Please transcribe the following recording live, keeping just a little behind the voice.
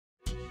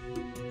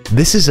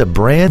This is a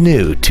brand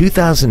new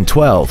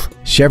 2012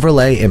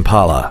 Chevrolet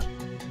Impala.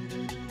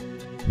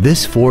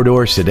 This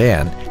four-door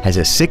sedan has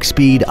a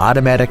 6-speed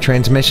automatic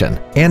transmission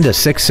and a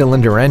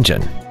 6-cylinder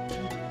engine.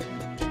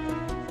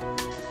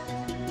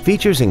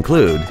 Features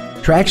include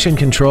traction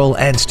control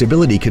and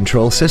stability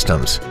control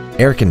systems,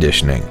 air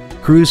conditioning,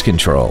 cruise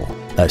control,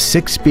 a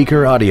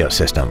 6-speaker audio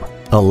system,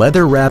 a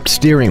leather-wrapped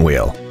steering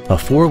wheel, a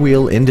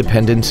 4-wheel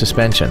independent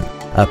suspension,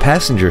 a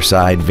passenger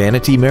side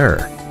vanity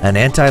mirror, an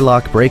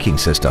anti-lock braking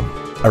system,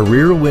 a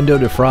rear window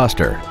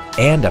defroster,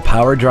 and a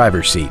power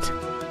driver's seat.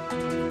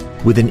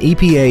 With an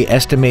EPA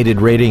estimated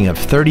rating of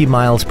 30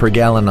 miles per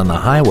gallon on the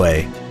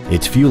highway,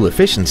 its fuel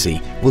efficiency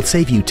will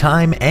save you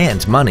time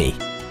and money.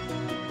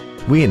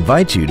 We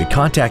invite you to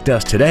contact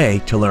us today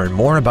to learn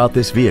more about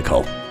this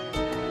vehicle.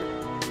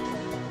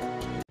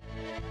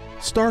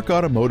 Stark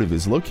Automotive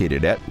is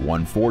located at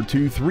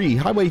 1423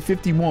 Highway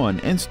 51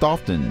 in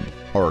Stoughton.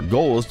 Our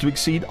goal is to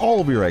exceed all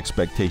of your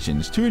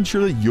expectations to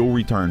ensure that you'll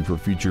return for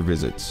future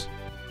visits.